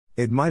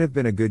It might have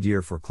been a good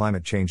year for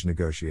climate change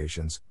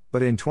negotiations,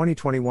 but in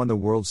 2021 the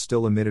world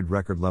still emitted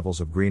record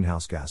levels of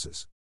greenhouse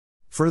gases.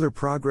 Further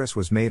progress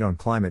was made on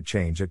climate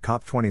change at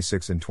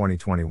COP26 in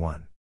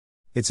 2021.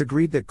 It's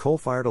agreed that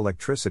coal-fired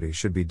electricity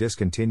should be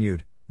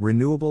discontinued,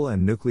 renewable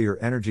and nuclear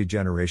energy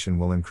generation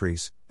will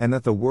increase, and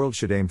that the world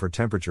should aim for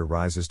temperature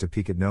rises to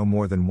peak at no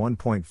more than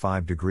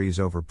 1.5 degrees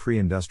over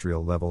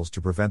pre-industrial levels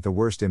to prevent the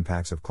worst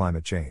impacts of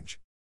climate change.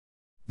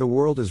 The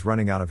world is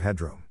running out of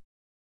headroom.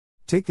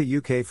 Take the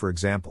UK for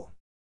example.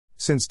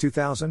 Since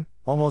 2000,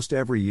 almost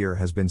every year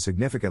has been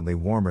significantly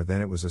warmer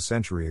than it was a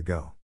century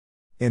ago.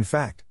 In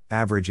fact,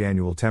 average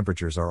annual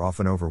temperatures are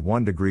often over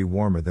 1 degree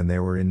warmer than they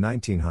were in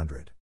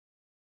 1900.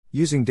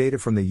 Using data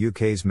from the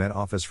UK's Met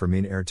Office for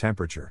mean air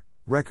temperature,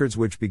 records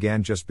which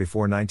began just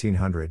before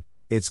 1900,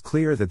 it's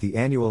clear that the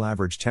annual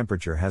average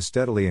temperature has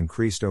steadily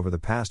increased over the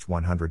past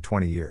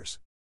 120 years.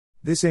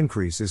 This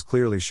increase is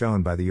clearly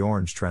shown by the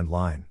orange trend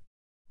line.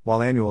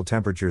 While annual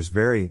temperatures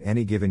vary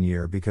any given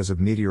year because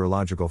of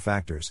meteorological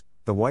factors,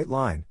 the white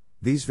line,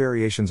 these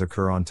variations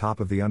occur on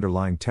top of the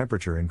underlying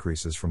temperature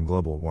increases from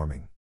global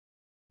warming.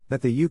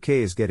 That the UK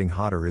is getting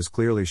hotter is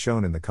clearly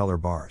shown in the color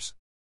bars.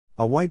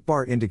 A white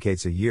bar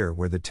indicates a year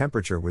where the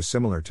temperature was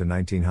similar to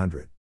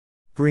 1900.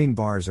 Green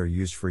bars are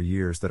used for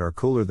years that are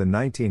cooler than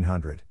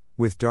 1900,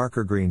 with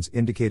darker greens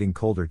indicating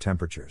colder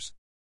temperatures.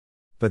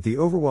 But the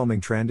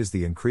overwhelming trend is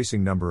the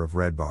increasing number of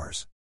red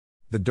bars.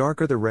 The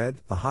darker the red,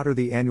 the hotter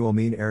the annual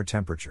mean air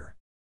temperature.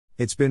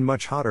 It's been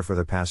much hotter for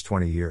the past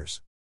 20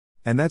 years.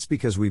 And that's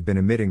because we've been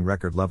emitting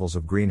record levels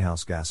of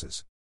greenhouse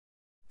gases.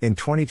 In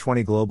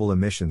 2020, global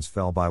emissions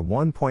fell by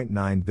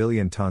 1.9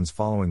 billion tons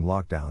following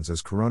lockdowns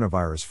as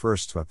coronavirus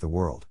first swept the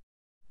world.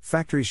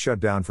 Factories shut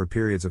down for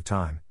periods of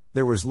time.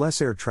 There was less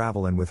air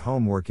travel, and with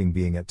home working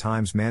being at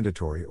times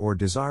mandatory or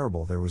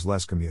desirable, there was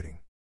less commuting.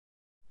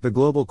 The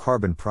Global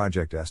Carbon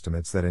Project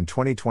estimates that in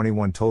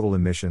 2021 total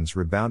emissions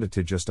rebounded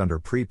to just under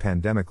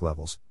pre-pandemic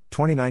levels.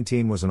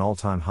 2019 was an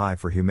all-time high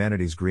for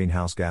humanity's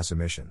greenhouse gas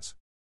emissions.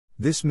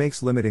 This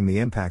makes limiting the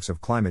impacts of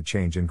climate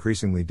change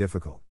increasingly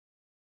difficult.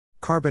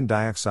 Carbon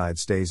dioxide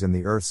stays in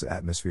the Earth's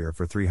atmosphere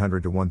for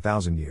 300 to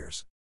 1,000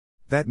 years.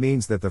 That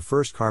means that the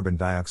first carbon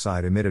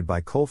dioxide emitted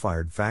by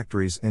coal-fired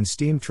factories and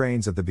steam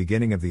trains at the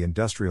beginning of the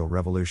Industrial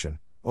Revolution,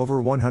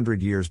 over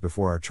 100 years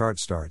before our chart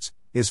starts,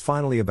 is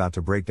finally about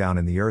to break down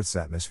in the Earth's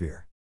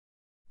atmosphere.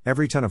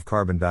 Every ton of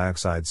carbon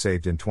dioxide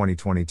saved in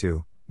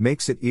 2022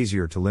 makes it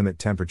easier to limit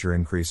temperature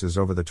increases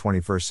over the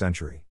 21st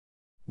century.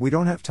 We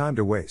don't have time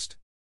to waste.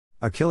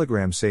 A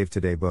kilogram saved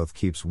today both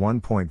keeps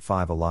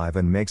 1.5 alive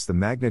and makes the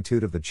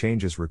magnitude of the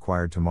changes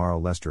required tomorrow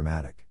less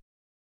dramatic.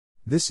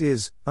 This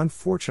is,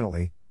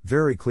 unfortunately,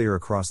 very clear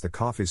across the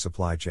coffee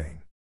supply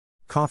chain.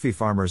 Coffee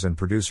farmers and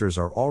producers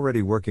are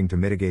already working to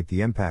mitigate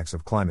the impacts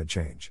of climate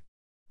change.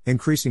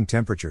 Increasing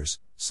temperatures,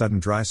 sudden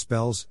dry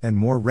spells, and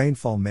more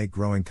rainfall make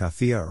growing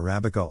Coffea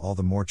arabica all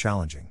the more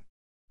challenging.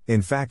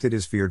 In fact, it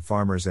is feared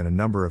farmers in a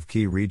number of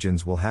key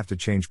regions will have to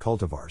change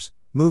cultivars,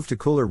 move to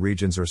cooler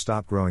regions, or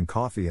stop growing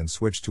coffee and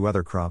switch to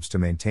other crops to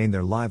maintain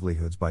their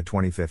livelihoods by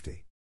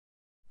 2050.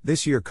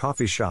 This year,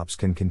 coffee shops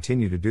can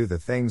continue to do the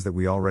things that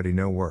we already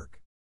know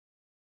work.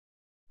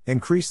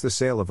 Increase the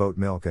sale of oat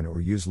milk and/or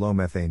use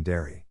low-methane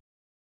dairy.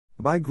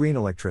 Buy green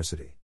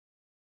electricity.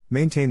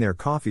 Maintain their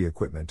coffee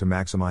equipment to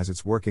maximize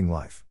its working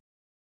life.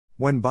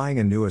 When buying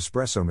a new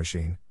espresso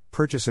machine,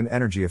 purchase an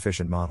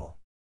energy-efficient model.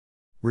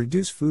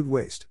 Reduce food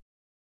waste.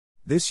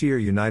 This year,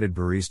 United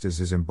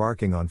Baristas is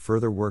embarking on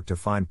further work to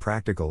find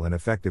practical and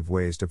effective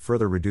ways to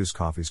further reduce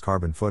coffee's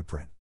carbon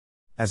footprint.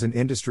 As an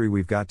industry,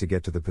 we've got to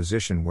get to the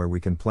position where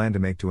we can plan to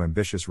make too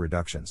ambitious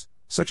reductions,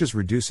 such as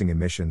reducing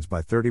emissions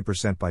by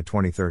 30% by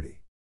 2030.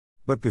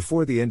 But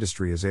before the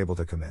industry is able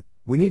to commit,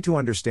 we need to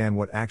understand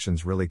what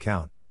actions really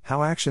count,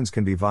 how actions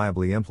can be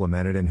viably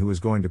implemented, and who is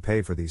going to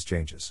pay for these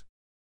changes.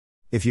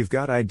 If you've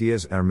got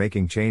ideas and are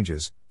making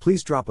changes,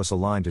 please drop us a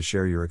line to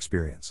share your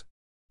experience.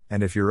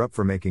 And if you're up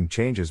for making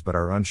changes but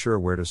are unsure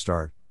where to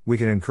start, we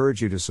can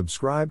encourage you to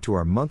subscribe to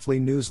our monthly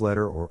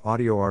newsletter or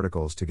audio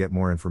articles to get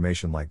more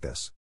information like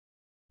this.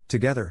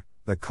 Together,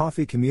 the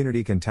coffee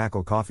community can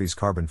tackle coffee's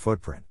carbon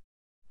footprint.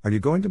 Are you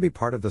going to be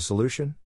part of the solution?